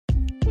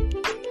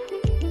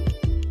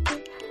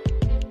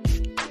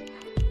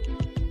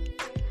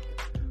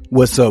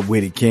What's up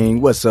with it,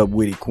 King? What's up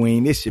with it,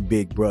 Queen? It's your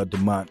big bro,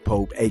 DeMont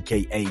Pope,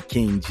 a.k.a.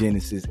 King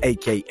Genesis,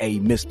 a.k.a.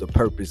 Mr.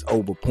 Purpose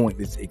Over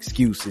Pointless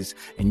Excuses,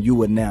 and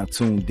you are now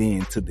tuned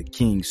in to the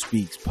King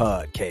Speaks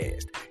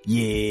podcast.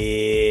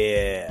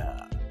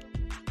 Yeah.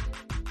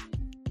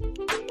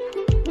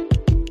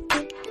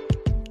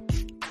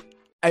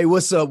 Hey,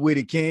 what's up with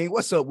it, King?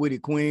 What's up with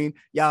it, Queen?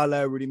 Y'all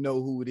already know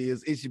who it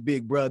is. It's your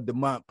big brother,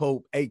 DeMont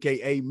Pope,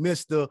 a.k.a.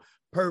 Mr.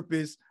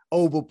 Purpose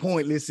Over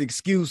Pointless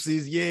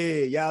Excuses.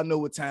 Yeah, y'all know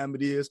what time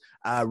it is.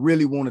 I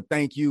really want to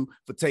thank you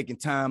for taking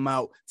time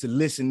out to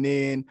listen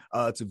in,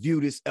 to view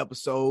this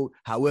episode,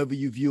 however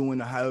you viewing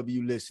or however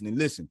you listening.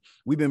 Listen,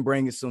 we've been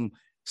bringing some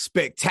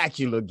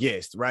spectacular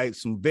guests, right?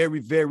 Some very,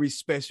 very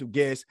special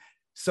guests.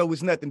 So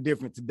it's nothing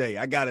different today.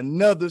 I got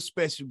another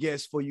special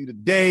guest for you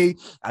today.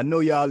 I know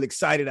y'all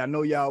excited. I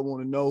know y'all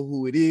want to know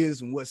who it is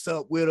and what's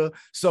up with her.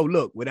 So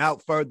look,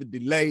 without further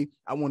delay,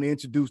 I want to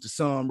introduce to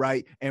some,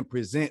 right, and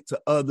present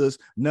to others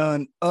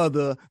none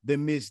other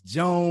than Miss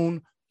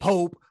Joan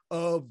Pope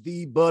of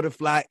the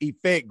Butterfly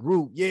Effect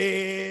Group.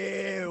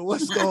 Yeah,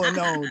 what's going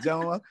on,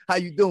 Joan? How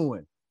you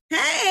doing?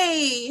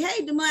 Hey,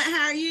 DeMont,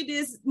 how are you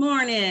this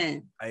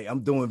morning? Hey,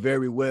 I'm doing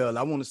very well.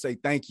 I want to say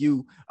thank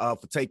you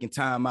for taking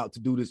time out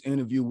to do this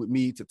interview with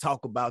me, to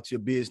talk about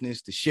your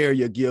business, to share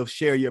your gifts,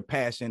 share your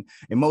passion,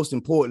 and most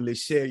importantly,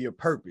 share your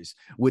purpose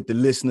with the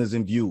listeners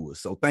and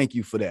viewers. So thank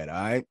you for that, all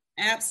right?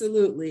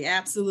 Absolutely.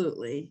 All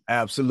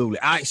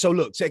right, so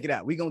look, check it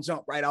out. We're going to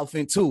jump right off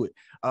into it.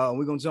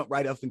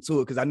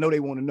 Because I know they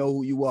want to know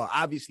who you are.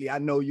 Obviously, I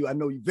know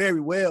you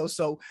very well.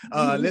 So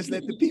let's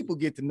let the people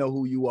get to know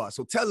who you are.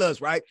 So tell us,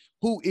 right,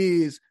 who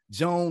is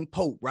Joan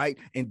Pope, right?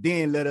 And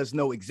then let us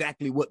know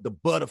exactly what the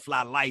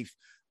Butterfly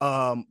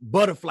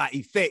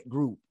Effect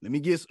Group. Let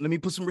me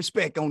put some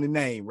respect on the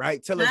name,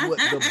 right? Tell us what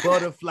the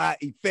Butterfly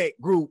Effect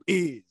Group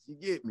is. You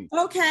get me?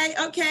 Okay.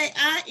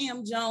 I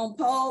am Joan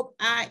Pope.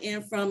 I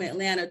am from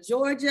Atlanta,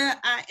 Georgia.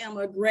 I am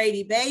a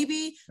Grady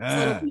baby. So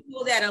the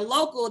people that are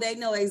local, they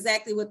know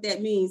exactly what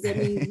that means. That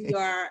means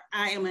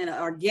I am an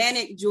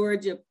organic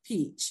Georgia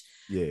peach.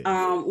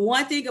 Yeah.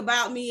 One thing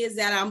about me is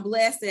that I'm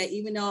blessed that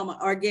even though I'm an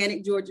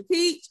organic Georgia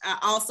peach, I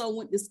also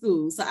went to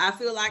school. So I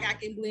feel like I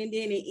can blend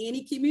in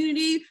any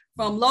community,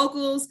 from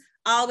locals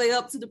all the way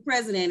up to the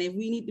president. If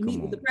we need to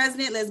meet with the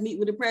president, let's meet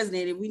with the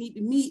president. If we need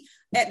to meet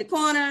at the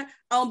corner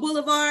on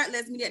Boulevard,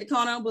 let's meet at the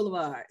corner on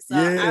Boulevard. So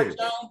yeah. I'm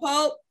Joan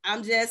Pope.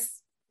 I'm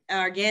just an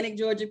organic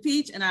Georgia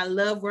peach, and I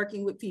love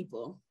working with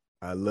people.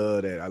 I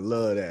love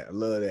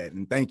that.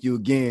 And thank you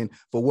again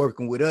for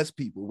working with us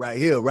people right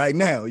here, right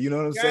now. You know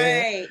what I'm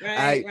saying?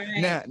 Right.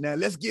 Now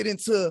let's get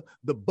into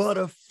the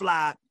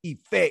Butterfly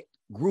Effect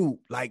Group.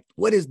 Like,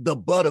 what is the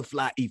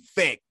Butterfly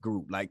Effect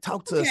Group? Like,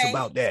 talk to us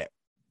about that.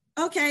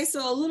 Okay,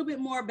 so a little bit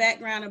more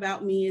background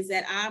about me is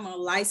that I'm a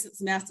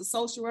licensed master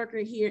social worker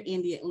here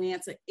in the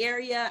Atlanta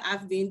area.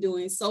 I've been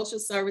doing social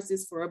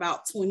services for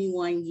about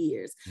 21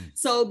 years.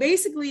 So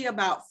basically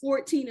about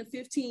 14 to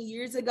 15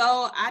 years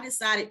ago, I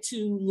decided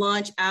to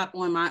launch out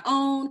on my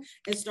own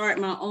and start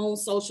my own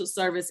social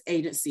service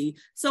agency.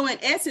 So in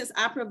essence,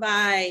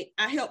 I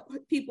help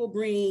people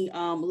bring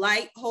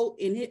light, hope,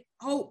 and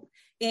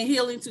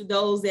healing to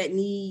those that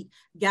need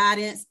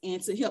guidance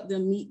and to help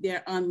them meet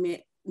their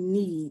unmet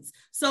needs.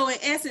 So in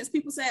essence,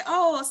 people say,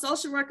 oh, the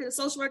social worker is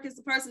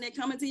the person that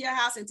come into your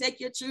house and take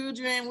your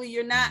children when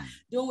you're not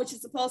doing what you're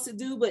supposed to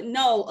do. But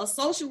no, a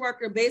social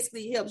worker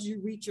basically helps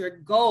you reach your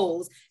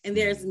goals. And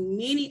there's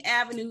many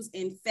avenues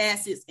and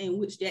facets in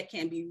which that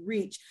can be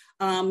reached.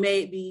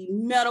 May it be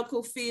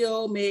medical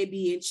field, may it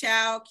be in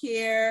child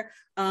care,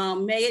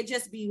 may it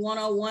just be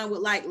one-on-one with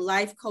like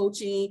life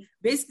coaching,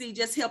 basically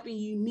just helping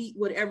you meet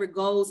whatever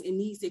goals and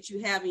needs that you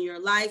have in your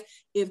life.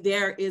 If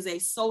there is a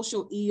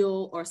social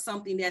ill or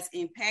something that's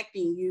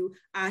impacting you,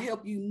 I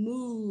help you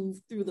move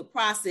through the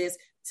process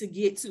to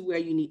get to where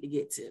you need to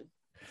get to.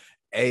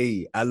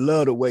 Hey, I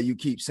love the way you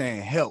keep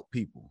saying help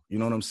people. You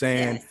know what I'm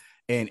saying? Yes.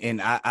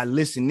 And I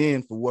listen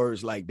in for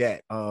words like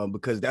that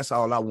because that's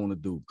all I want to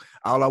do.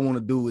 All I want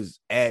to do is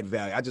add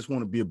value. I just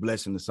want to be a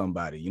blessing to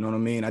somebody. You know what I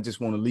mean? I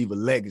just want to leave a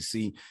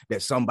legacy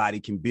that somebody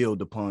can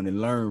build upon and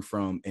learn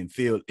from and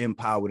feel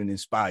empowered and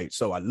inspired.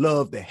 So I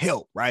love the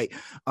help, right?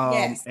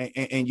 Yes.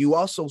 And you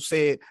also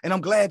said, and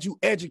I'm glad you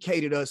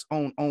educated us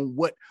on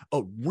what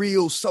a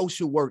real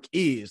social work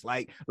is.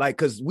 Like,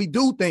 because we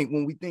do think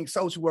when we think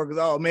social workers,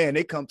 oh man,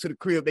 they come to the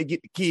crib, they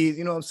get the kids,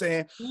 you know what I'm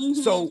saying?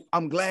 Mm-hmm. So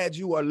I'm glad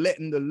you are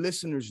letting the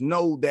listeners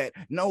know that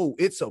no,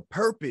 it's a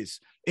purpose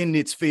in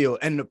its field,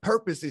 and the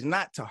purpose is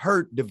not to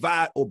hurt,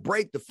 divide, or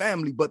break the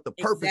family, but the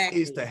purpose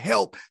is to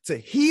help to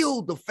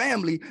heal the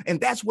family,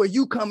 and that's where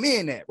you come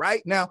in at.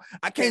 Right now,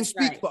 I can't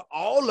speak for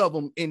all of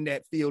them in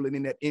that field and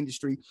in that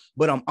industry,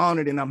 but I'm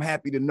honored and I'm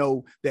happy to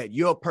know that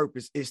your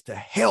purpose is to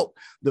help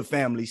the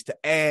families, to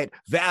add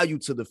value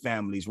to the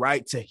families,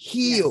 right? To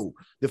heal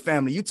the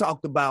family. You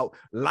talked about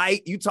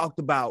light, you talked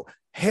about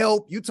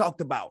help, you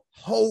talked about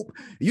hope,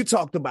 you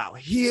talked about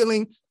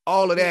healing,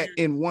 all of that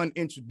in one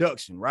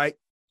introduction, right?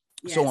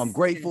 Yes. So I'm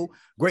grateful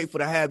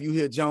to have you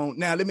here, Joan.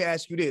 Now, let me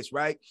ask you this,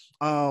 right?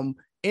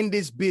 in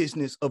this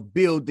business of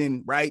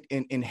building, right,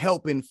 and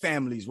helping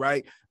families,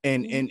 right,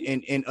 and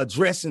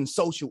addressing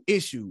social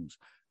issues,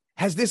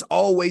 has this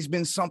always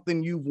been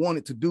something you've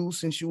wanted to do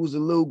since you was a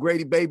little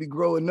Grady baby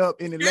growing up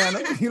in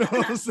Atlanta? You know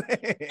what I'm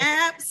saying?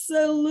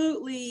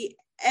 Absolutely.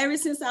 Ever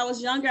since I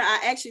was younger,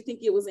 I actually think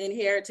it was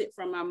inherited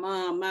from my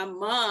mom. My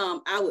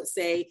mom, I would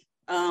say,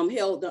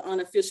 held the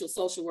unofficial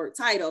social work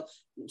title.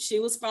 She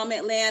was from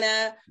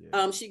Atlanta.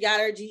 She got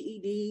her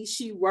GED.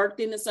 She worked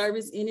in the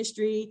service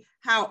industry.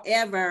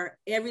 However,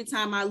 every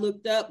time I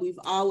looked up, we've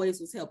always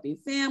was helping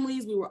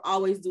families. We were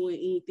always doing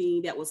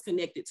anything that was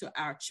connected to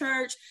our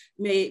church,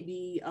 may it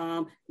be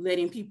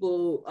letting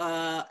people,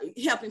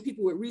 helping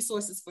people with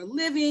resources for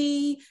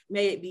living,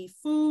 may it be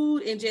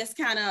food, and just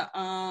kind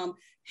of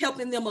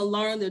helping them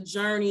along the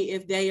journey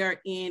if they are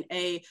in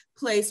a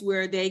place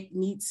where they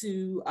need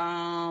to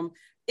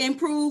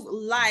improve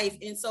life.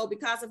 And so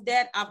because of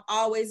that, I've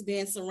always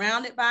been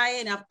surrounded by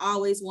it, and I've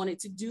always wanted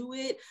to do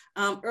it.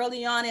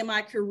 Early on in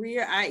my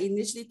career, I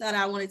initially thought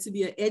I wanted to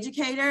be an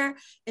educator.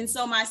 And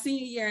so my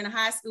senior year in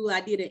high school,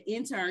 I did an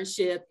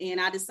internship, and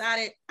I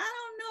decided, I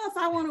don't know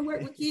if I want to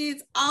work with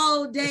kids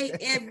all day,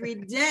 every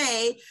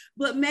day,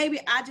 but maybe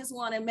I just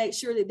want to make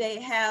sure that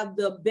they have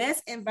the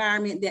best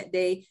environment that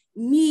they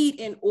need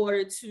in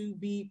order to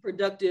be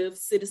productive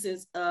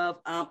citizens of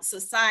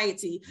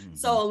society. Mm-hmm.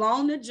 So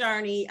along the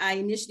journey, I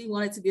initially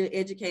wanted to be an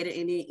educator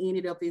and then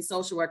ended up in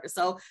social worker.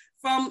 So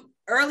from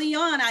early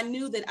on, I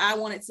knew that I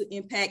wanted to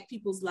impact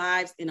people's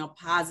lives in a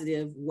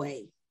positive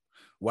way.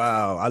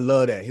 Wow, I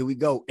love that. Here we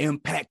go,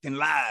 impacting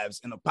lives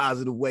in a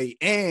positive way.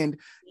 And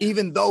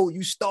even though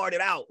you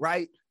started out,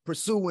 right,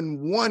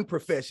 pursuing one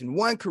profession,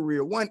 one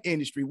career, one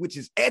industry, which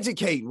is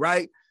educating,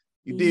 right?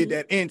 You did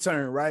that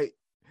intern, right?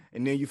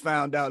 And then you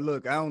found out,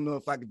 look, I don't know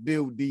if I could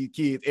deal with these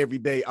kids every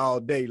day, all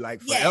day,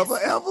 like forever,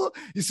 ever.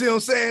 You see what I'm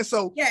saying?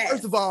 So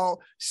first of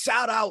all,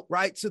 shout out,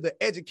 right, to the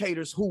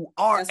educators who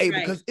are able,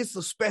 because it's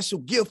a special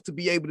gift to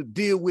be able to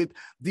deal with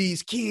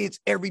these kids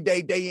every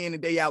day, day in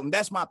and day out. And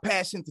that's my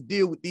passion, to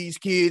deal with these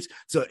kids,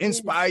 to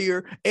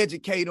inspire,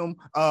 educate them,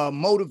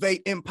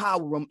 motivate,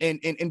 empower them.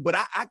 But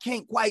I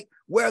can't quite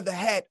wear the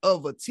hat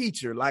of a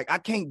teacher. Like, I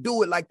can't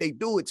do it like they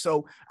do it.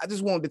 So I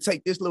just wanted to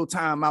take this little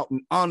time out and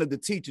honor the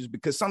teachers,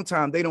 because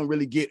sometimes they don't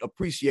really get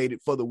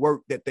appreciated for the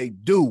work that they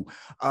do.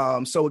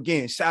 So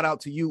again, shout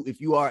out to you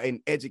if you are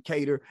an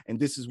educator and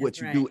this is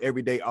what you do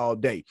every day, all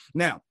day.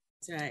 Now,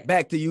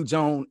 back to you,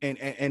 Joan,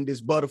 and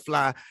this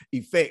Butterfly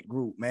Effect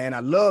group, man.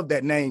 I love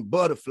that name,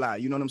 Butterfly.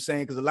 You know what I'm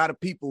saying? Because a lot of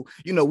people,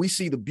 you know, we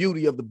see the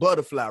beauty of the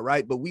butterfly,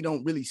 right? But we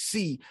don't really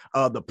see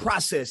the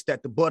process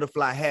that the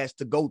butterfly has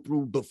to go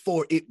through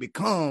before it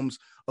becomes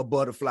a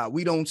butterfly.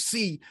 We don't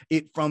see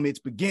it from its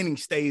beginning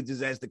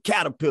stages as the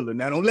caterpillar.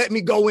 Now, don't let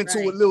me go into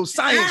a little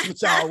science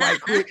with y'all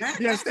right quick.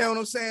 You understand what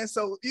I'm saying?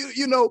 So,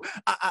 you know,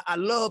 I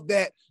love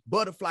that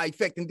butterfly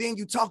effect. And then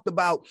you talked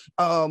about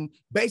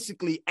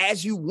basically,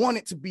 as you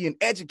wanted to be an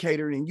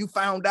educator and you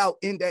found out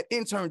in that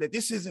intern that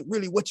this isn't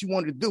really what you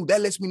wanted to do.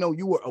 That lets me know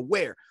you were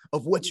aware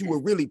of what you were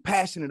really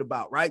passionate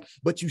about, right?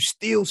 But you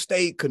still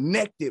stayed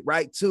connected,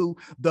 right, to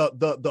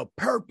the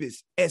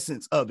purpose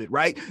essence of it,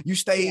 right? You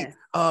stayed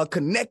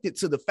connected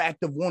to the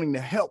fact of wanting to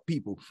help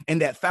people,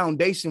 and that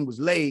foundation was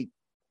laid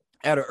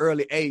at an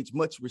early age.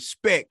 Much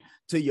respect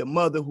to your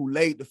mother, who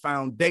laid the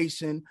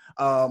foundation,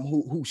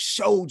 who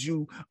showed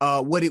you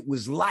what it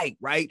was like,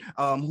 right?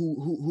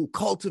 Who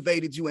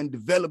cultivated you and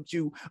developed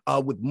you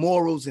with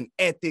morals and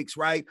ethics,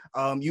 right?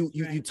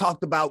 You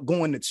talked about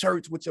going to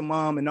church with your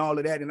mom and all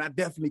of that, and I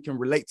definitely can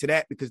relate to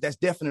that, because that's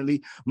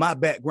definitely my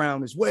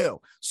background as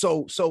well.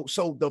 So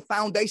the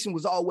foundation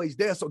was always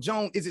there. So,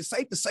 Joan, is it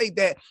safe to say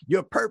that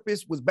your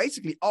purpose was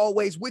basically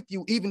always with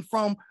you, even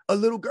from a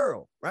little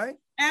girl, right?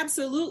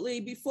 Absolutely.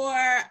 Before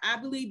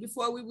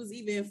we was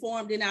even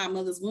formed in our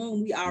mother's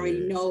womb, we already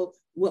know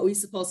what we're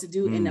supposed to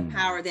do and the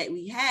power that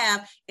we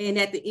have. And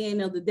at the end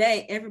of the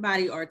day,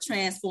 everybody are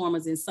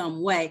transformers in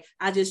some way.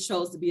 I just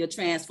chose to be a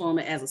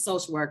transformer as a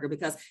social worker,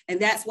 and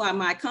that's why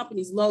my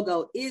company's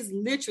logo is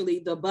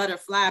literally the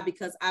butterfly,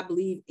 because I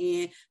believe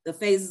in the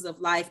phases of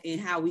life and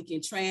how we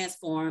can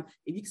transform.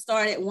 If you can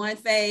start at one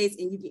phase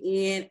and you can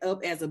end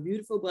up as a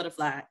beautiful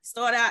butterfly,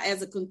 start out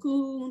as a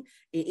cocoon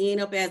and end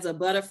up as a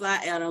butterfly.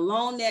 And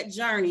along that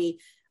journey,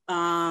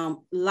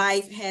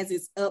 life has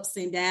its ups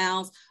and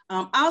downs.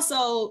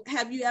 Also,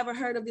 have you ever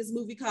heard of this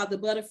movie called The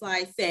Butterfly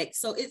Effect?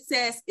 So it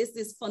says it's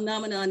this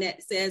phenomenon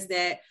that says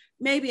that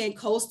maybe in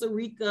Costa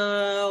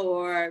Rica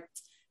or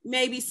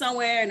maybe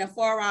somewhere in a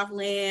far off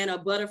land, a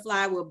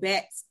butterfly will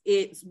bat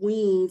its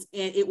wings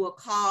and it will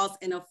cause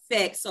an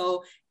effect.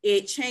 So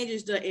it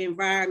changes the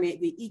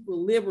environment, the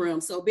equilibrium.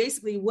 So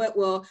basically what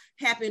will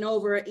happen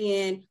over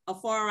in a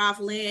far off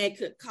land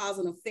could cause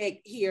an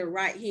effect here,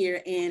 right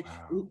here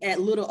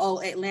at little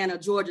old Atlanta,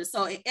 Georgia.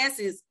 So in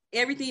essence,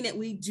 everything that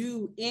we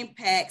do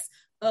impacts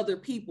other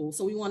people.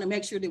 So we want to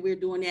make sure that we're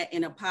doing that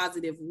in a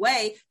positive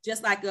way.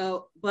 Just like a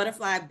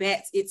butterfly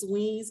bats its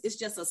wings, it's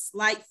just a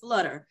slight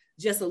flutter,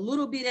 just a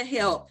little bit of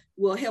help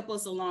will help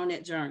us along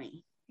that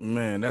journey.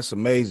 Man, that's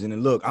amazing.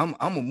 And look, I'm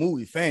a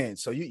movie fan,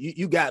 so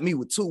you got me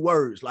with two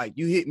words. Like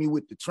you hit me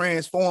with the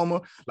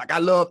Transformer. Like I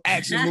love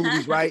action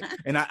movies, right?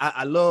 And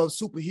I love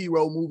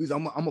superhero movies.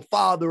 I'm a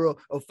father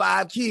of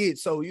 5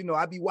 kids, so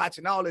I be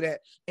watching all of that.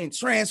 And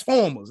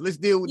Transformers, let's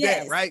deal with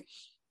that, right?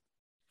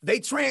 They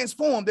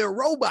transform. They're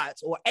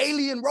robots or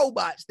alien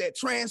robots that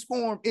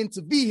transform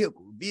into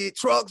vehicles, be it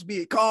trucks, be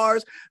it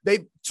cars. They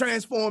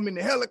transform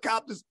into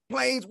helicopters,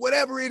 planes,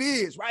 whatever it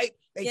is, right?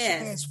 They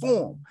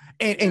transform.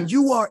 And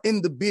you are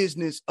in the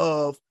business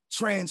of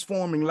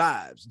transforming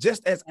lives,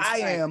 just as I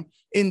am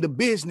in the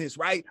business,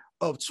 right,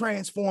 of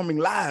transforming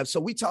lives. So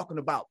we talking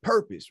about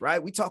purpose,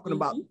 right? We talking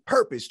about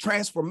purpose,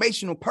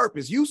 transformational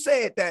purpose. You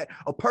said that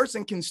a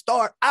person can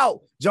start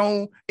out,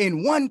 Joan,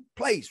 in one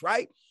place,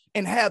 right?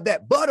 And have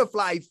that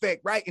butterfly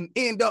effect, right? And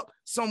end up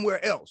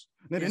somewhere else.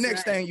 Now, the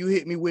next thing you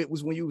hit me with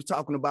was when you was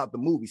talking about the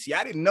movie. See,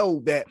 I didn't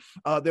know that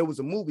there was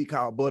a movie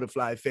called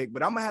Butterfly Effect,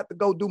 but I'm going to have to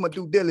go do my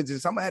due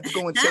diligence. I'm going to have to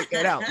go and check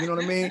that out. You know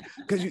what I mean?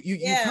 Because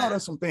you taught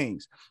us some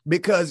things.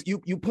 Because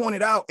you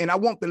pointed out, and I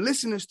want the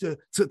listeners to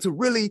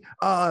really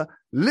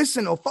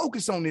listen or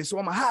focus on this, so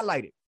I'm going to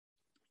highlight it.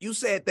 You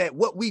said that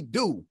what we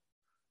do,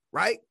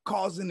 right,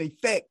 causes an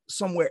effect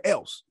somewhere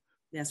else.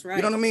 That's right.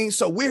 You know what I mean?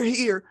 So we're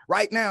here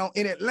right now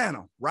in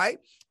Atlanta, right?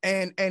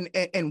 And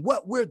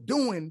what we're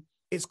doing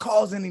is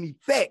causing an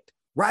effect,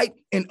 right,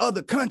 in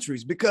other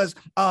countries, because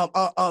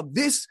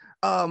this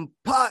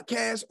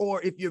podcast,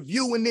 or if you're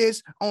viewing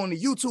this on the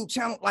YouTube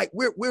channel, like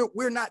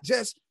we're not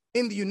just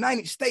in the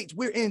United States,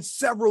 we're in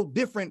several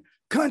different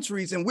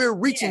countries, and we're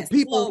reaching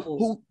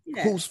people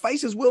whose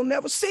faces we'll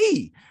never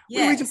see.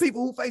 We're reaching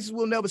people whose faces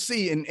we'll never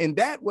see, and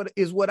that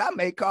is what I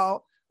may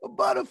call a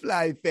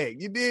butterfly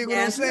effect. You dig what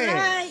I'm saying?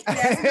 Right.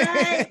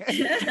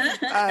 That's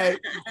right. All right.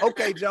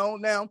 Okay, Joan.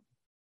 Now,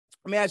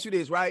 let me ask you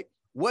this, right?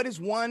 What is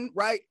one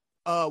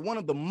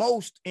of the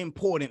most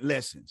important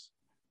lessons?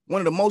 One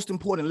of the most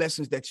important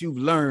lessons that you've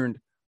learned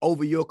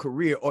over your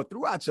career or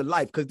throughout your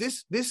life?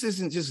 Because this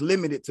isn't just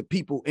limited to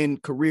people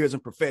in careers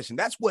and profession.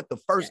 That's what the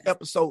first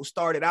episode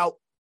started out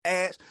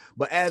as.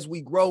 But as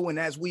we grow and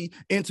as we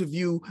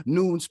interview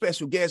new and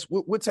special guests,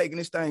 we're taking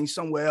this thing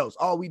somewhere else.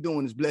 All we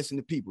doing is blessing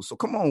the people. So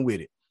come on with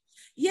it.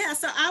 Yeah,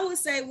 so I would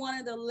say one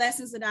of the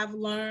lessons that I've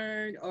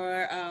learned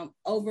or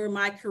over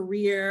my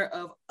career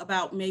of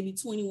about maybe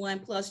 21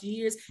 plus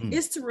years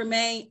is to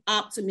remain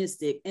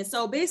optimistic. And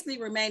so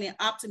basically remaining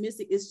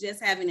optimistic is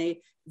just having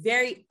a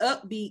very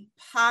upbeat,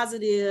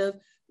 positive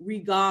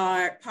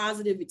regard,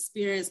 positive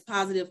experience,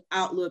 positive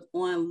outlook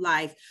on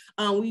life.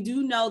 We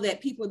do know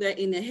that people that are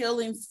in the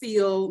healing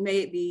field, may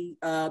it be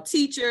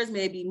teachers,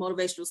 maybe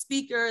motivational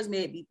speakers,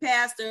 maybe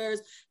pastors,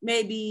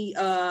 maybe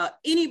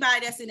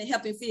anybody that's in the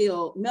helping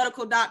field,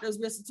 medical doctors,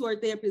 respiratory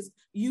therapists,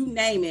 you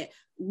name it.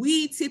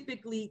 We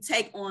typically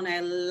take on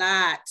a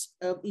lot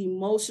of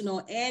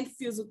emotional and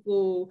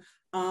physical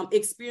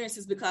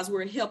experiences because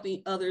we're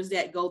helping others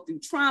that go through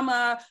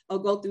trauma or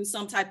go through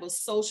some type of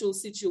social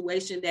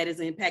situation that is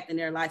impacting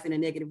their life in a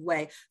negative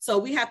way. So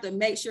we have to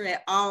make sure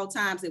at all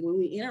times that when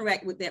we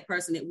interact with that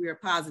person that we are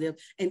positive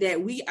and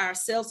that we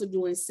ourselves are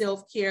doing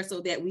self-care so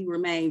that we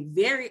remain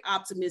very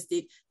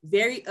optimistic,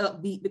 very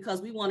upbeat,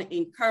 because we want to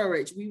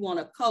encourage, we want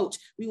to coach,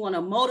 we want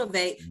to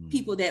motivate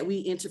people that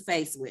we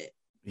interface with.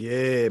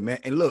 Yeah, man.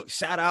 And look,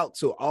 shout out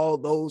to all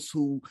those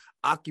who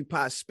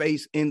occupy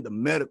space in the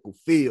medical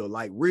field,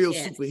 like real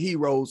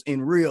superheroes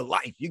in real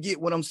life. You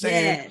get what I'm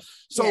saying?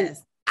 So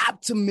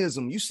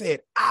optimism, you said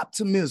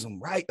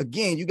optimism, right?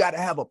 Again, you got to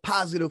have a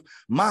positive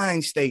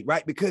mind state,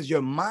 right? Because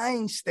your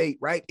mind state,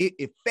 right, it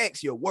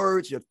affects your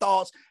words, your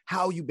thoughts,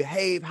 how you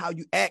behave, how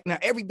you act. Now,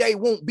 every day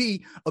won't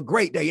be a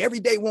great day. Every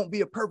day won't be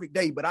a perfect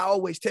day, but I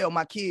always tell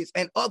my kids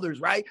and others,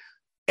 right?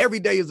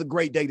 Every day is a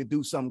great day to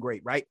do something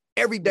great, right?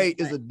 Every day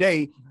is a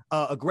day,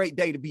 a great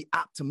day to be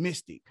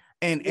optimistic.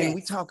 And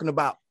we talking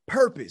about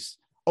purpose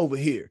over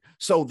here.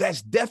 So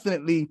that's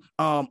definitely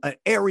an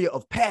area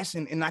of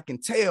passion. And I can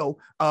tell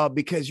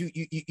because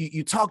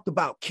you talked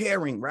about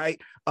caring, right?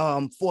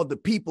 For the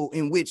people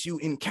in which you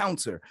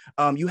encounter.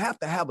 You have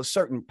to have a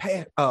certain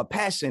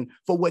passion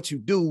for what you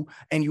do.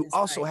 And you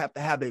also have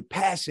to have a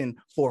passion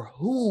for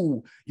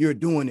who you're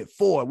doing it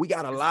for. We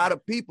got a lot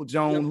of people,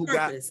 Joan, who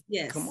got,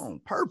 come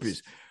on,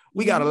 purpose.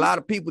 We got a lot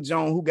of people,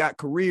 Joan, who got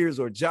careers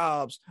or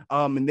jobs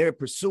and they're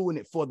pursuing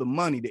it for the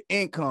money, the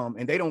income,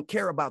 and they don't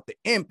care about the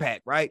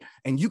impact, right?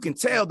 And you can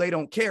tell they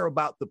don't care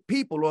about the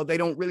people, or they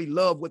don't really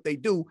love what they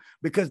do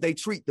because they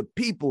treat the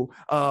people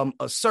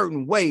a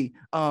certain way,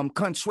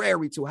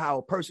 contrary to how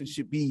a person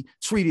should be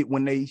treated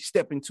when they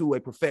step into a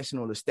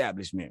professional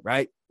establishment,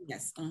 right?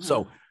 Yes.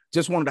 So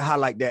just wanted to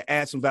highlight that,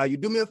 add some value.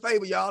 Do me a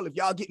favor, y'all. If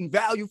y'all getting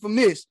value from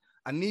this,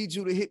 I need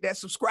you to hit that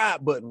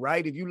subscribe button,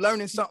 right? If you're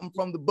learning something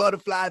from the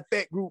Butterfly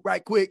Effect group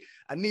right quick,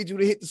 I need you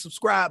to hit the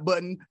subscribe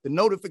button, the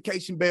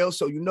notification bell,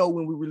 so you know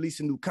when we release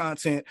a new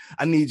content.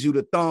 I need you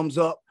to thumbs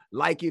up,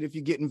 like it if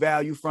you're getting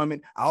value from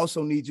it. I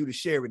also need you to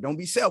share it. Don't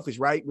be selfish,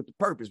 right? With the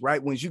purpose,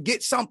 right? When you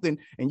get something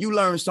and you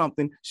learn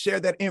something, share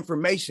that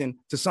information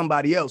to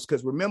somebody else.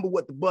 Because remember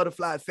what the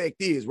butterfly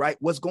effect is, right?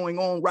 What's going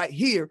on right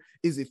here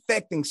is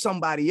affecting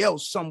somebody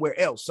else somewhere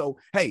else. So,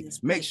 hey,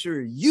 make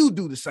sure you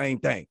do the same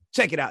thing.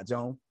 Check it out,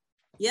 Joan.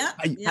 Yeah.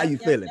 How you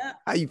feeling?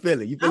 How you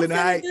feeling? You feeling all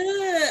right?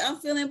 Good. I'm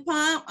feeling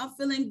pumped. I'm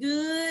feeling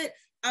good.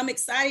 I'm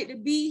excited to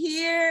be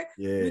here.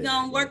 We're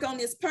going to work on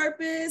this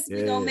purpose.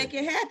 We're going to make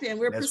it happen.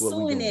 We're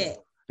pursuing it.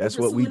 That's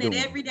what we do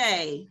every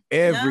day.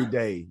 Every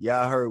day.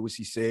 Y'all heard what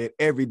she said.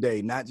 Every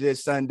day, not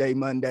just Sunday,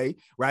 Monday,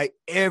 right?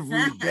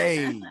 Every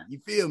day. You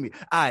feel me?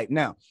 All right.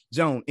 Now,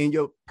 Joan, in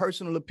your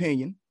personal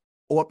opinion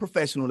or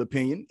professional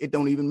opinion, it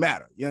don't even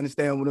matter. You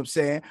understand what I'm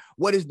saying?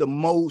 What is the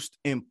most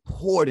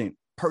important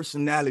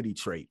personality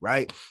trait,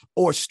 right?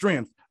 Or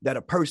strength that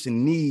a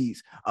person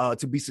needs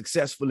to be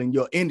successful in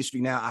your industry?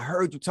 Now, I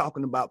heard you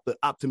talking about the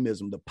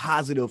optimism, the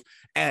positive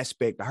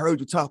aspect. I heard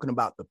you talking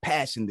about the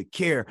passion, the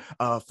care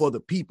for the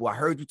people. I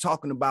heard you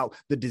talking about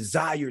the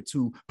desire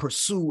to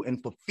pursue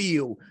and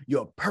fulfill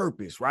your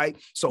purpose, right?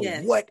 So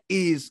what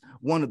is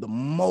one of the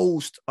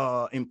most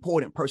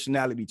important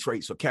personality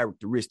traits or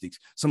characteristics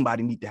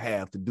somebody need to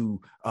have to do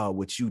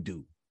what you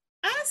do?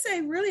 I say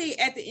really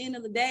at the end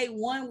of the day,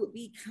 one would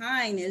be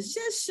kindness.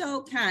 Just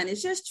show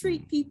kindness. Just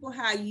treat people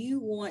how you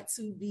want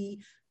to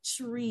be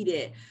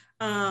treated.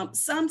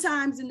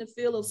 Sometimes in the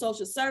field of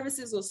social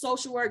services or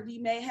social work, we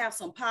may have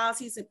some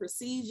policies and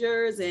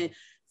procedures and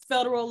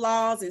federal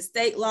laws and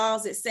state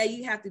laws that say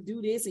you have to do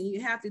this and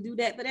you have to do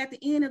that. But at the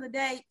end of the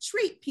day,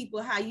 treat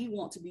people how you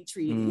want to be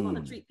treated. You want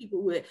to treat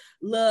people with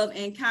love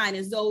and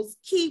kindness. Those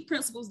key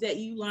principles that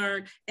you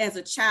learned as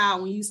a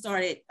child when you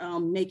started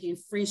making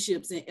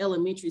friendships in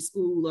elementary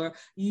school, or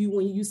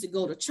when you used to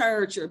go to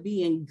church or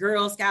be in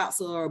Girl Scouts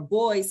or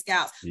Boy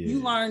Scouts,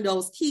 you learned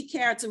those key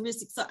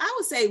characteristics. So I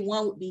would say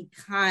one would be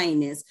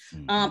kindness.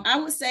 I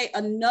would say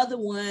another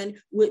one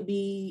would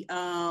be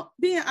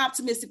being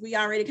optimistic. We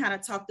already kind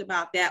of talked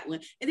about that one.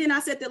 And then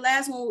I said the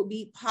last one would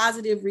be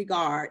positive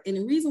regard. And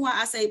the reason why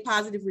I say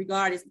positive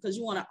regard is because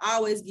you want to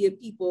always give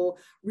people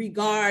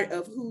regard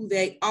of who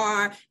they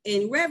are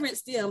and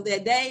reverence them,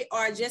 that they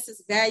are just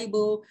as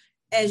valuable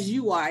as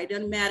you are. It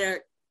doesn't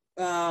matter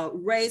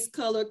race,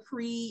 color,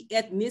 creed,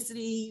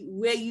 ethnicity,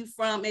 where you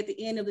from. At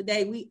the end of the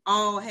day, we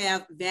all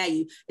have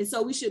value. And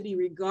so we should be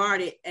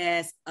regarded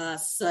as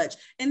such.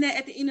 And that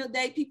at the end of the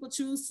day, people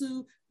choose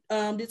to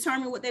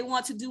determine what they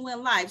want to do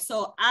in life.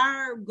 So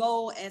our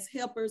goal as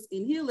helpers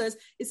and healers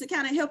is to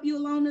kind of help you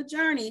along the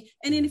journey.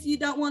 And then if you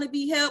don't want to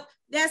be helped,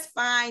 that's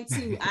fine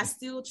too. I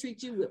still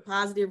treat you with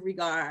positive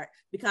regard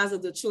because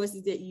of the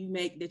choices that you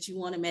make, that you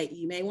want to make.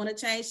 You may want to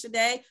change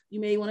today. You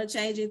may want to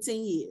change in 10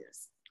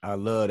 years. I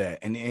love that.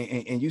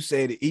 And you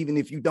said even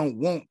if you don't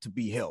want to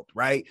be helped,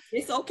 right?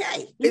 It's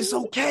okay. It's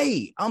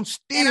okay. I'm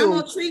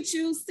going to treat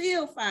you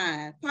still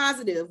fine,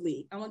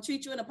 positively. I'm going to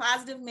treat you in a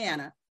positive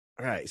manner.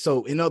 All right.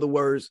 So in other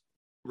words,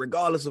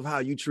 regardless of how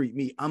you treat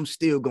me, I'm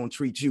still going to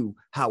treat you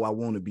how I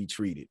want to be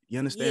treated. You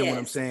understand what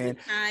I'm saying?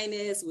 With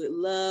kindness, with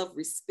love,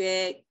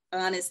 respect,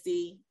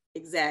 honesty.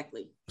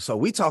 Exactly. So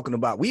we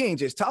ain't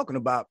just talking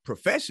about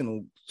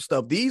professional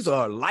stuff. These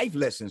are life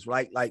lessons,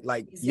 right? Like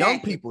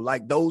young people,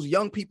 like those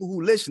young people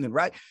who listening,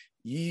 right?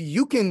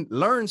 You can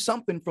learn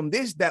something from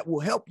this that will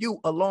help you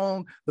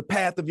along the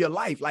path of your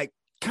life. Like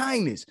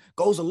kindness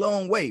goes a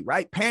long way,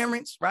 right?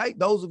 Parents, right?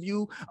 Those of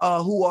you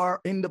who are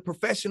in the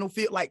professional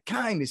field, like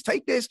kindness,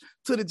 take this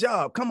to the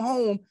job, come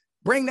home,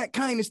 bring that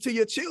kindness to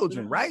your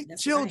children, right?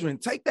 Children,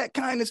 take that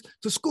kindness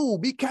to school.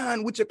 Be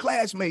kind with your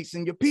classmates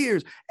and your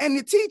peers and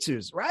your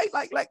teachers, right?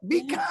 Like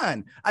be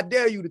kind. I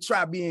dare you to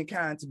try being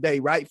kind today,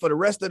 right? For the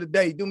rest of the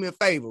day, do me a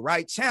favor,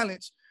 right?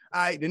 Challenge.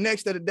 All right,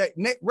 rest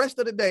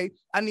of the day,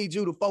 I need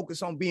you to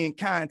focus on being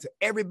kind to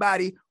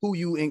everybody who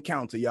you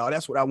encounter, y'all.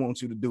 That's what I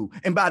want you to do.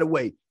 And by the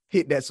way,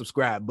 hit that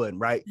subscribe button,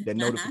 right? That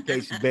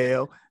notification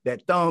bell,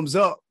 that thumbs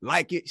up,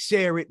 like it,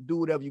 share it, do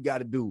whatever you got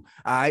to do.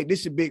 All right,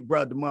 this your big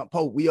brother, Demont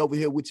Pope. We over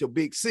here with your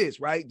big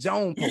sis, right?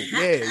 Joan Pope.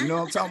 Yeah, you know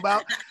what I'm talking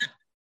about?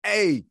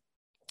 Hey,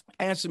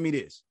 answer me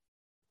this,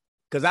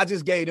 because I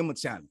just gave them a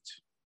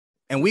challenge.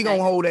 And we're going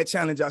to hold that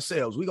challenge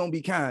ourselves. We're going to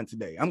be kind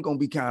today. I'm going to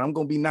be kind. I'm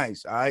going to be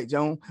nice. All right,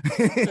 Joan?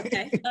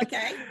 Okay.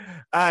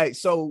 All right,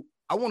 so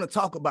I want to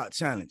talk about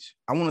challenge.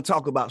 I want to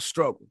talk about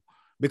struggle.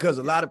 Because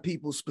a lot of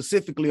people,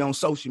 specifically on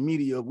social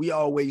media, we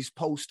always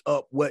post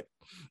up what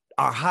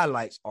our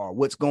highlights are,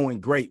 what's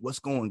going great, what's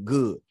going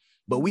good.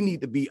 But we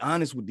need to be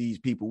honest with these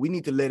people. We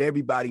need to let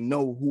everybody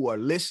know who are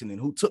listening,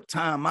 who took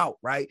time out,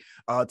 right,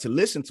 to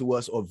listen to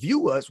us or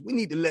view us. We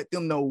need to let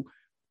them know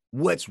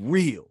what's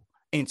real.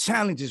 And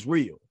challenge is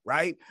real,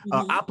 right?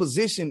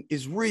 Opposition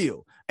is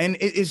real. And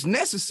it is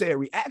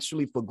necessary,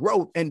 actually, for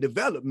growth and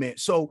development.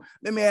 So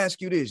let me ask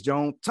you this,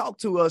 Joan. Talk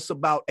to us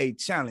about a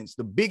challenge,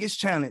 the biggest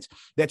challenge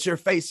that you're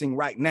facing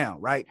right now,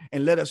 right?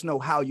 And let us know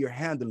how you're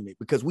handling it,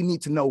 because we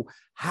need to know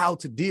how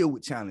to deal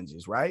with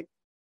challenges, right?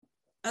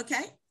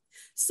 Okay.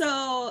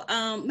 So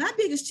my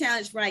biggest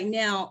challenge right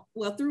now,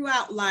 well,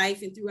 throughout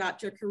life and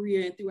throughout your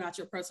career and throughout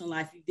your personal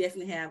life, you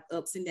definitely have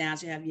ups and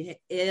downs. You have your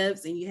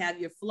ebbs and you have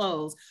your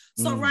flows.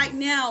 So right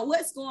now,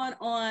 what's going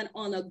on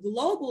a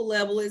global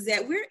level is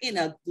that we're in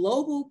a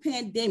global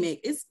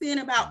pandemic. It's been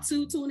about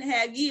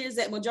 2.5 years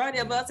that majority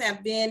of us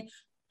have been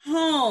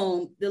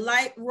home. The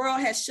light world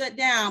has shut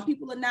down.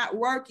 People are not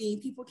working.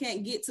 People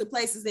can't get to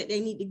places that they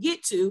need to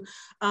get to.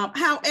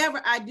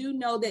 However, I do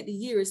know that the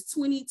year is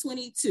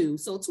 2022.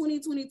 So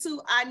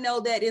 2022, I know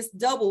that it's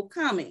double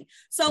coming.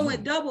 So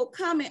with double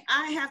coming,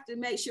 I have to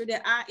make sure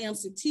that I am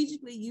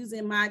strategically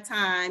using my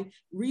time,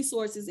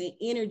 resources, and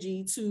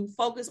energy to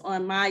focus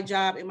on my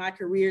job and my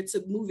career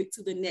to move it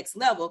to the next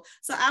level.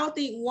 So I would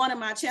think one of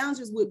my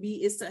challenges would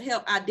be is to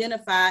help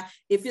identify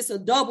if it's a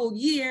double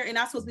year and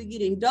I'm supposed to be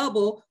getting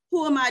double,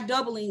 who am I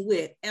doubling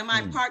with? Am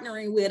I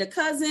partnering with a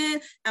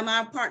cousin? Am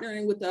I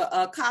partnering with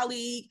a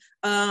colleague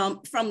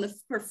from the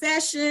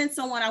profession,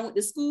 someone I went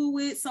to school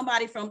with,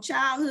 somebody from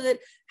childhood?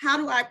 How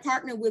do I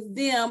partner with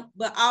them,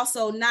 but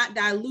also not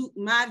dilute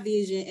my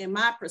vision and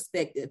my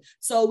perspective?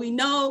 So we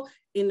know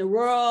in the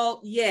world,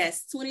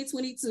 yes,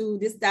 2022,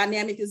 this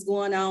dynamic is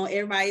going on.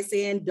 Everybody's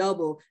saying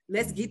double.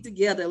 Let's get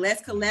together.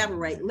 Let's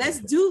collaborate. Let's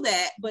do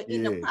that. But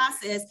in the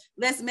process,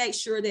 let's make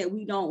sure that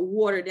we don't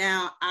water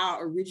down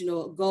our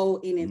original goal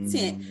and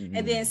intent.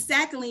 And then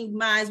secondly,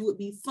 mine would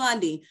be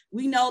funding.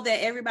 We know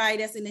that everybody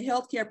that's in the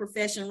healthcare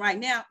profession right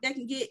now, they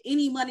can get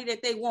any money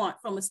that they want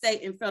from a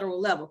state and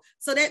federal level.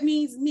 So that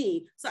means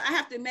me. So I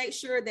have to make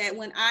sure that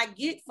when I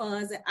get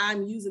funds, that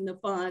I'm using the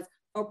funds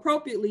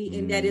appropriately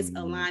and that is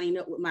aligning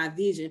up with my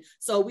vision.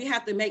 So we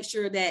have to make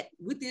sure that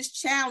with this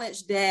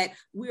challenge that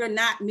we're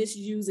not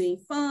misusing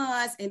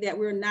funds and that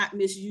we're not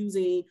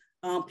misusing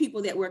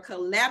people that we're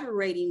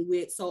collaborating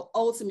with. So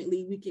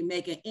ultimately we can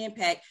make an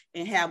impact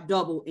and have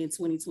double in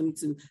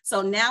 2022.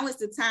 So now is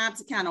the time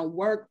to kind of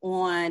work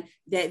on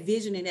that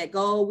vision and that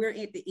goal. We're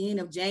at the end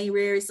of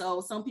January.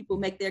 So some people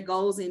make their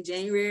goals in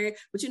January,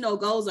 but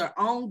goals are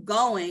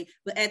ongoing.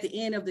 But at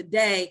the end of the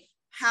day,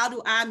 how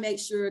do I make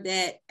sure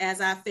that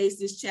as I face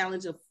this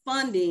challenge of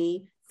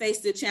funding, face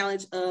the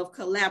challenge of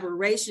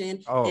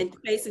collaboration, and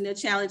facing the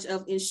challenge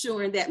of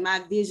ensuring that my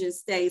vision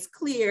stays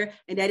clear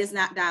and that it's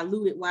not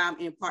diluted while I'm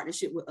in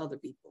partnership with other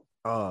people?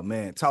 Oh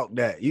man, talk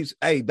that.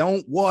 Hey,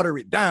 don't water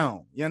it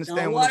down. You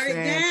understand what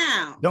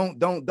I'm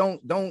saying?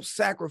 Don't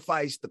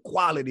sacrifice the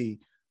quality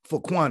for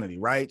quantity,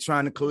 right?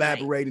 Trying to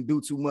collaborate and do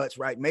too much,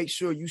 right? Make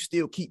sure you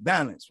still keep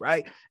balance,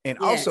 right? And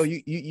also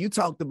you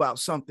talked about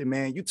something,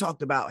 man. You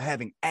talked about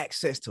having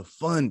access to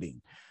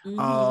funding.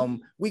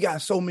 We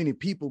got so many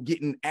people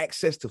getting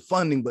access to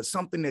funding, but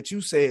something that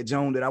you said,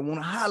 Joan, that I want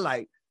to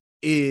highlight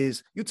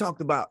is you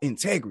talked about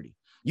integrity.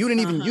 You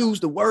didn't even use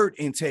the word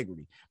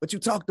integrity, but you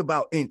talked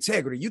about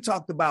integrity. You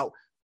talked about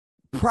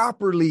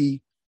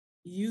properly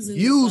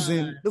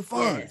using the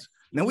funds. Yes.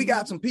 Now we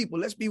got some people,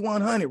 let's be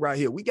 100 right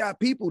here. We got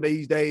people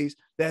these days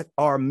that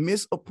are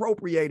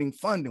misappropriating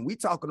funding. We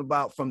talking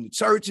about from the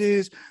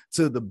churches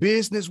to the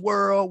business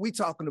world. We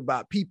talking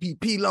about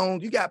PPP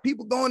loans. You got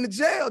people going to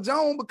jail,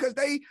 Joan, because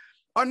they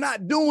are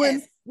not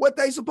doing what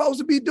they supposed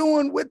to be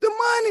doing with the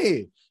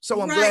money. So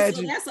I'm glad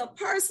that's a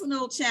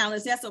personal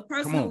challenge. That's a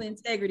personal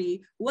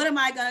integrity. What am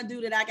I going to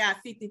do that I got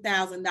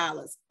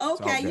 $50,000?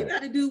 Okay, you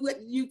got to do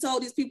what you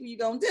told these people you're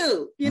going to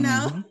do, you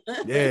know?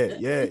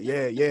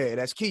 Yeah.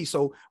 That's key.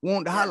 So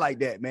wanted to highlight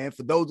that, man.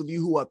 For those of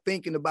you who are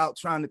thinking about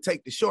trying to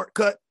take the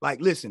shortcut,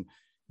 like, listen,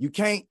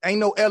 ain't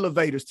no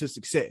elevators to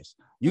success.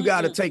 You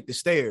got to take the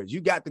stairs. You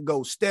got to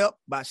go step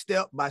by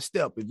step by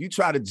step. If you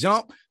try to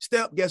jump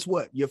step, guess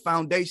what? Your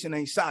foundation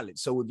ain't solid.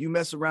 So if you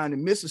mess around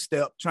and miss a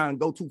step, trying to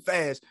go too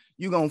fast,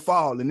 you're going to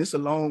fall. And it's a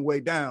long way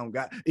down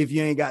if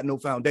you ain't got no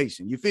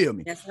foundation. You feel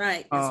me? That's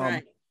right. That's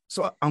right.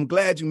 So I'm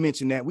glad you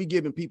mentioned that. We're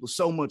giving people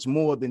so much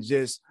more than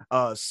just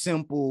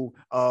simple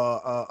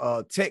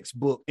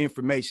textbook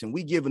information.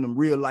 We're giving them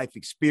real life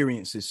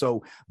experiences.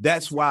 So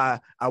that's why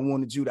I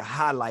wanted you to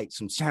highlight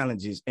some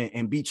challenges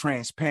and be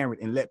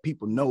transparent and let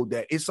people know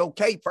that it's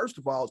okay, first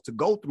of all, to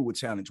go through a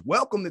challenge.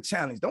 Welcome the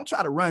challenge. Don't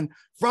try to run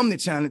from the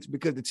challenge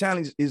because the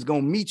challenge is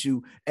going to meet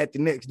you at the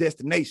next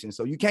destination.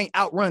 So you can't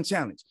outrun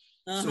challenge.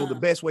 So the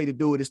best way to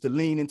do it is to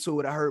lean into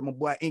it. I heard my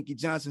boy Inky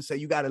Johnson say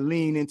you got to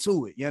lean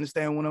into it. You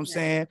understand what I'm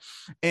saying?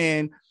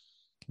 And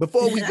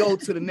before we go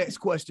to the next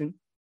question,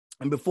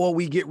 and before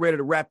we get ready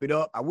to wrap it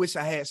up, I wish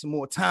I had some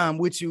more time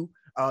with you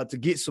to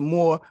get some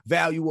more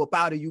value up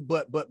out of you.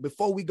 But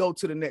before we go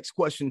to the next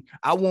question,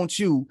 I want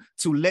you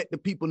to let the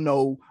people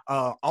know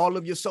all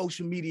of your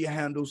social media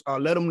handles,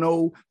 let them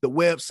know the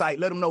website,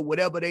 let them know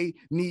whatever they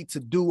need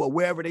to do or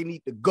wherever they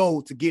need to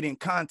go to get in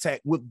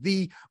contact with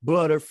the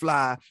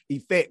Butterfly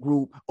Effect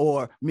Group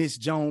or Miss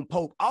Joan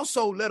Pope.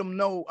 Also, let them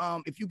know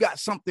if you got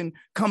something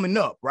coming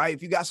up, right?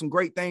 If you got some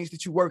great things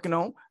that you're working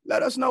on,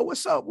 let us know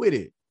what's up with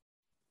it.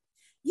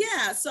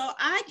 Yeah, so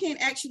I can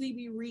actually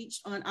be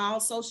reached on all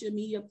social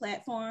media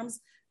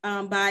platforms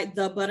by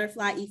the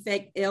Butterfly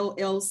Effect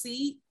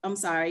LLC. I'm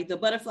sorry, the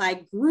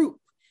Butterfly Group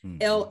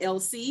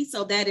LLC.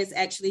 So that is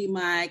actually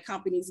my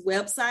company's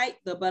website,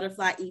 the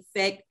Butterfly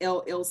Effect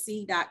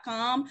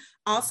LLC.com.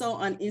 Also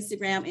on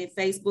Instagram and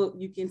Facebook,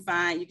 you can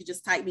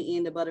just type me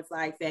in, the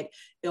Butterfly Effect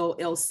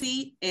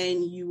LLC,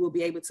 and you will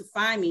be able to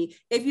find me.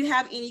 If you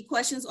have any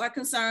questions or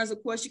concerns,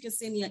 of course, you can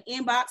send me an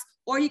inbox,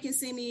 or you can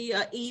send me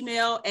an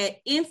email at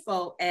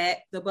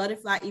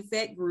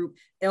info@thebutterflyeffectgroup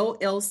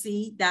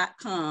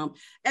LLC.com.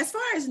 As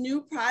far as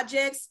new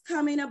projects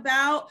coming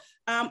about,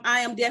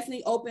 I am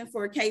definitely open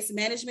for case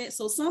management.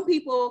 So some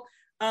people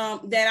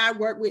that I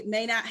work with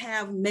may not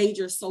have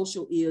major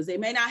social ills. They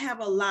may not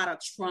have a lot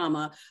of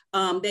trauma.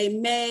 They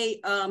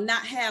may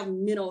not have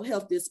mental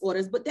health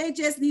disorders, but they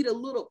just need a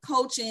little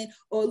coaching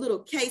or a little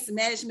case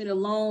management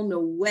along the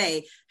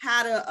way,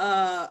 how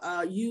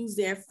to use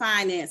their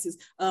finances,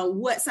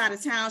 what side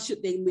of town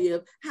should they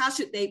live, how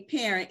should they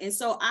parent. And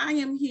so I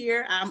am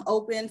here. I'm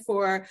open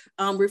for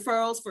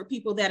referrals for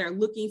people that are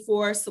looking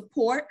for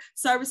support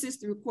services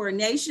through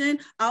coordination.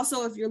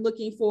 Also, if you're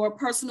looking for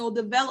personal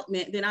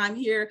development, then I'm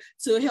here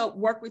to help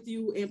work with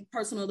you in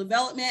personal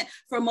development.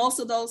 For most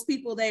of those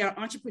people, they are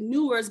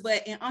entrepreneurs,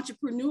 but in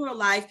entrepreneur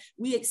life,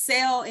 we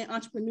excel in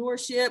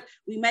entrepreneurship.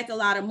 We make a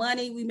lot of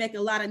money. We make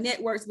a lot of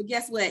networks, but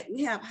guess what?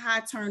 We have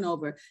high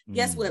turnover.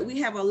 Guess what?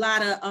 We have a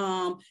lot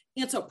of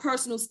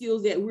interpersonal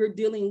skills that we're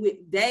dealing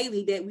with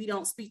daily that we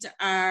don't speak to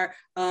our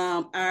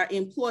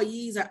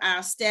employees or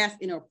our staff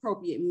in an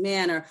appropriate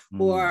manner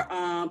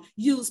or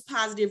use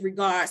positive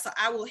regard. So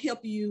I will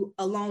help you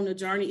along the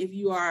journey if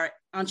you are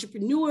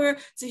entrepreneur,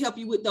 to help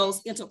you with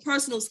those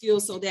interpersonal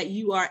skills so that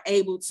you are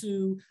able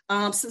to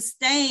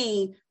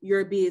sustain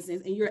your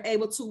business and you're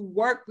able to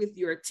work with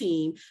your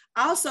team.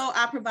 Also,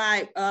 I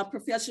provide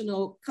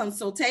professional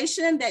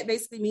consultation. That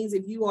basically means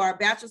if you are a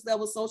bachelor's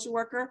level social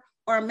worker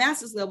or a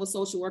master's level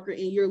social worker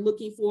and you're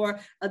looking for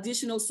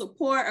additional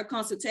support or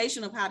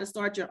consultation of how to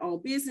start your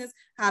own business,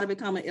 how to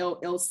become an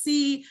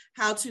LLC,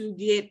 how to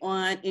get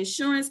on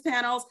insurance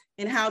panels,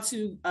 and how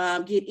to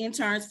get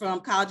interns from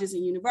colleges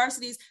and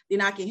universities,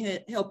 then I can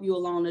help you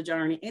along the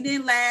journey. And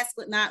then last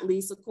but not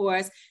least, of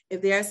course,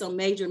 if there are some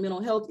major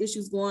mental health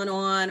issues going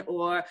on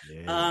or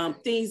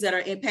things that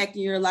are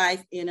impacting your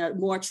life in a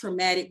more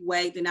traumatic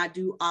way, then I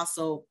do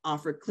also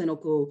offer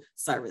clinical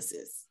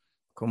services.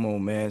 Come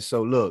on, man.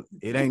 So look,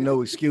 it ain't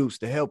no excuse.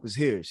 The help is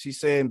here. She's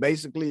saying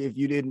basically, if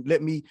you didn't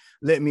let me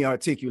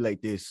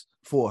articulate this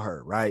for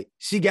her, right?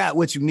 She got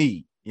what you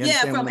need. You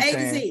from A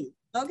to Z.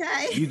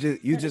 Okay.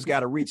 You just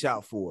got to reach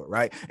out for it,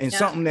 right? And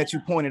something that you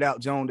pointed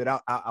out, Joan,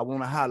 that I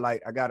want to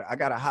highlight. I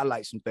gotta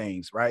highlight some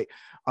things, right?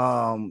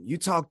 You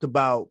talked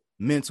about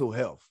mental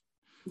health.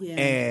 Yeah.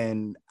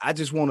 And I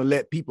just want to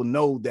let people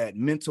know that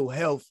mental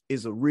health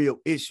is a real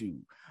issue.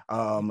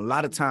 A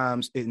lot of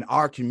times in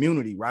our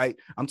community, right?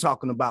 I'm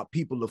talking about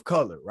people of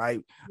color,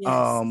 right?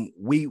 Yes.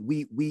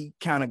 We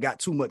kind of got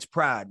too much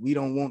pride. We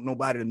don't want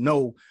nobody to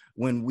know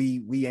when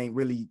we ain't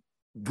really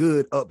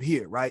good up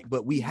here, right?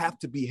 But we have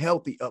to be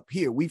healthy up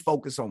here. We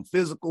focus on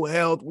physical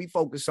health. We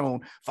focus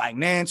on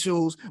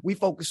financials. We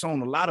focus on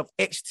a lot of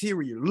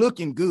exterior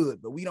looking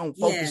good, but we don't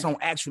focus on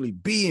actually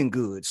being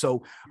good.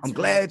 So I'm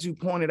glad you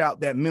pointed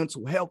out that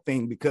mental health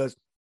thing, because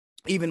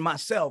even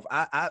myself,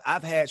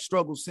 I've had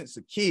struggles since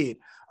a kid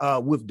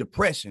with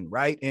depression,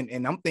 right?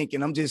 And I'm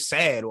thinking I'm just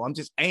sad or I'm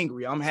just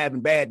angry. I'm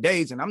having bad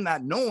days and I'm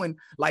not knowing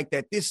like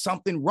that there's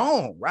something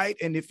wrong, right?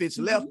 And if it's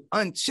left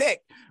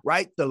unchecked,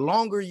 right, the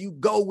longer you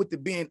go with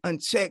it being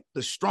unchecked,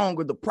 the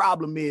stronger the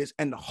problem is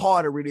and the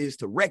harder it is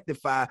to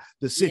rectify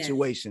the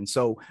situation.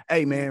 So,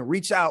 hey, man,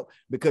 reach out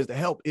because the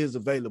help is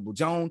available.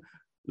 Joan,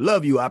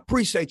 love you. I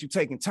appreciate you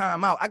taking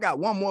time out. I got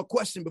one more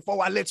question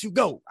before I let you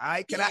go. All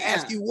right. Can I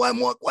ask you one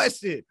more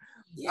question?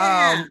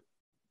 All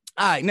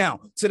right.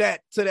 Now to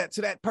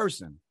that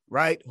person,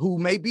 right, who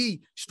may be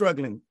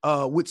struggling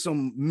with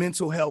some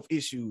mental health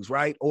issues,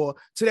 right? Or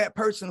to that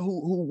person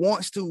who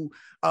wants to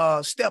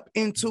step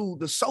into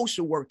the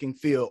social working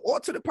field, or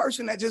to the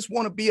person that just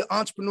want to be an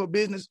entrepreneur,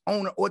 business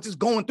owner, or just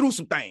going through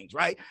some things,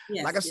 right?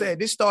 Like I said,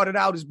 this started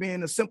out as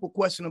being a simple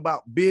question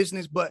about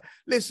business, but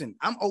listen,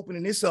 I'm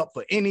opening this up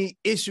for any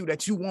issue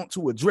that you want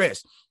to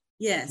address.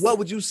 Yes. What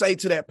would you say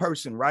to that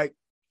person, right?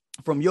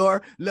 From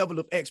your level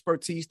of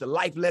expertise, the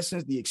life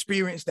lessons, the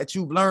experience that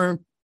you've learned,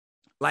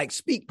 like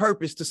speak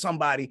purpose to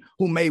somebody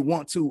who may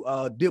want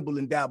to dibble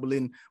and dabble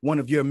in one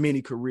of your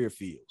many career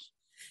fields.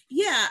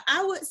 Yeah,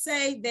 I would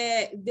say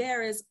that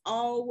there is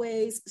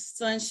always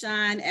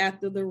sunshine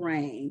after the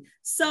rain.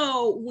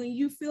 So when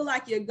you feel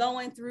like you're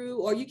going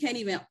through, or you can't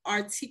even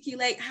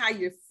articulate how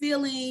you're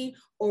feeling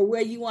or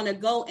where you want to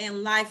go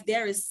in life,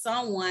 there is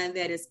someone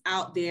that is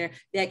out there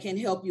that can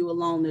help you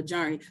along the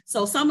journey.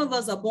 So some of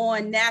us are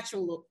born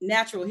natural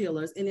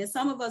healers, and then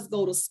some of us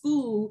go to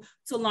school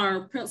to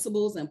learn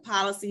principles and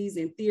policies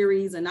and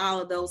theories and all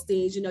of those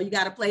things. You know, you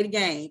got to play the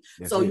game.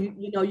 So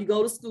you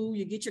go to school,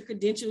 you get your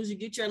credentials, you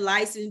get your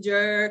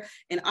licensure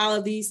and all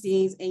of these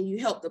things, and you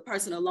help the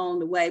person along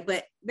the way.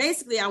 But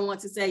basically, I want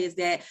to say is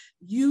that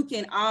you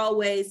can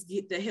always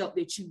get the help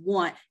that you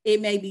want.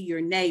 It may be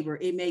your neighbor,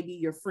 it may be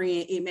your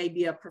friend, it may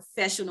be a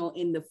professional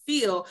in the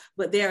field,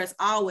 but there is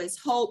always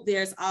hope.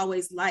 There's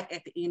always light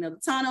at the end of the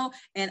tunnel,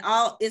 and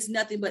all it's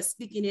nothing but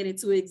speaking it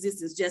into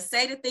existence. Just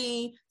say the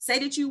thing, say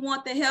that you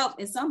want the help,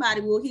 and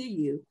somebody will hear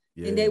you,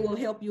 and they will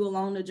help you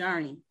along the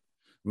journey.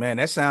 Man,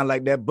 that sounds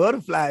like that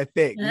butterfly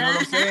effect. You know what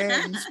I'm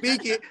saying? You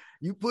speak it,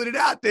 you put it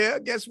out there.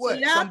 Guess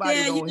what?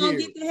 Somebody's gonna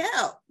get the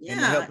help. Yeah,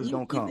 and the help is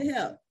gonna come.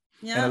 Yeah.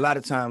 And a lot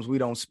of times we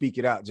don't speak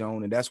it out,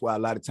 Joan, and that's why a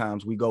lot of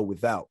times we go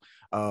without.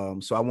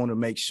 So I want to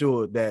make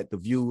sure that the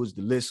viewers,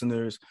 the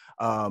listeners,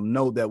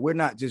 know that we're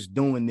not just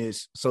doing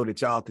this so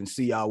that y'all can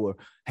see our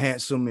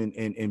handsome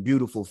and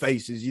beautiful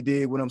faces. You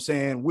dig what I'm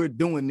saying? We're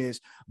doing this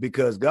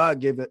because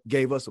God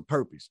gave us a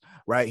purpose,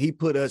 right? He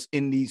put us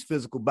in these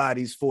physical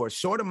bodies for a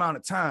short amount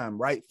of time,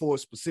 right? For a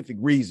specific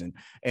reason.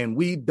 And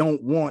we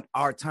don't want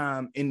our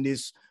time in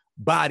this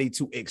body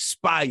to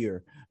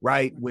expire,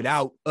 right?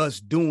 Without us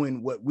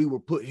doing what we were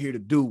put here to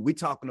do. We're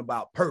talking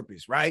about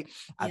purpose, right?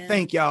 Yeah. I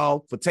thank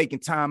y'all for taking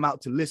time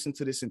out to listen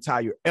to this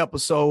entire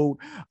episode.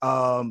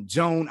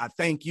 Joan, I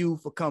thank you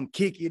for come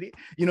kicking it.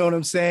 You know what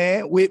I'm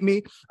saying? With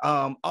me.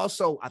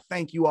 Also, I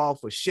thank you all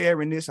for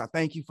sharing this. I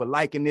thank you for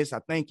liking this.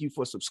 I thank you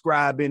for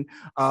subscribing.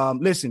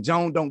 Listen,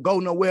 Joan, don't go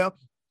nowhere.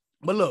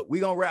 But look,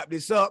 we're going to wrap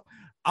this up.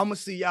 I'm going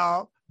to see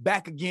y'all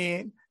back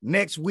again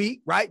next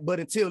week, right? But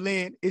until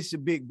then, it's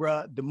your big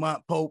bro,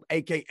 DeMont Pope,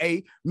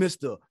 aka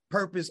Mr.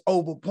 Purpose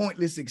Over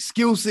Pointless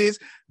Excuses.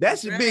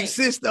 That's your big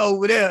sister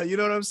over there. You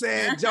know what I'm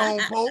saying? Joan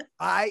Pope,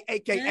 all right,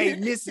 aka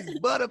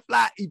Mrs.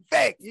 Butterfly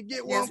Effect. You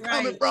get where I'm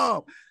coming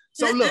from.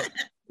 So look,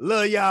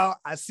 love y'all.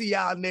 I see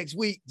y'all next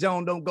week.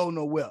 Joan, don't go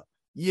nowhere.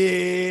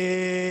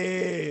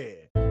 Yeah.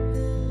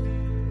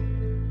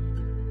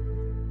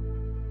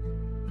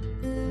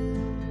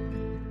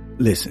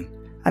 Listen,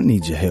 I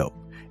need your help.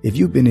 If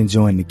you've been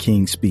enjoying the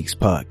King Speaks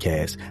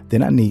podcast,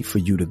 then I need for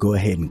you to go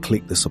ahead and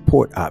click the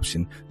support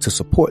option to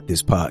support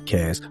this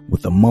podcast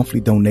with a monthly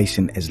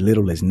donation as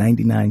little as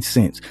 99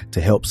 cents to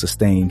help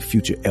sustain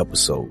future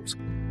episodes.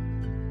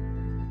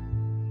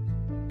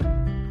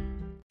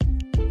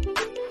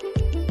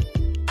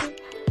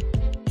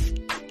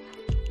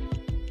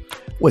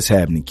 What's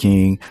happening,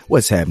 King?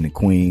 What's happening,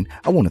 Queen?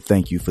 I want to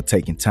thank you for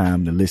taking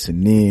time to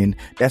listen in.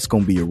 That's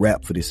going to be a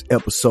wrap for this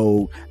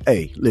episode.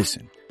 Hey,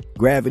 listen.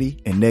 Gravity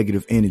and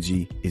negative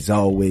energy is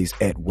always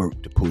at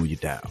work to pull you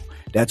down.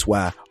 That's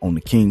why on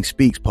the King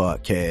Speaks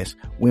podcast,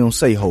 we don't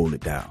say hold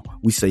it down.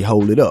 We say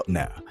hold it up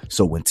now.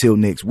 So until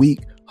next week,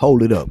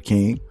 hold it up,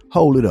 King.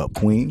 Hold it up,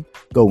 Queen.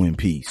 Go in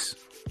peace.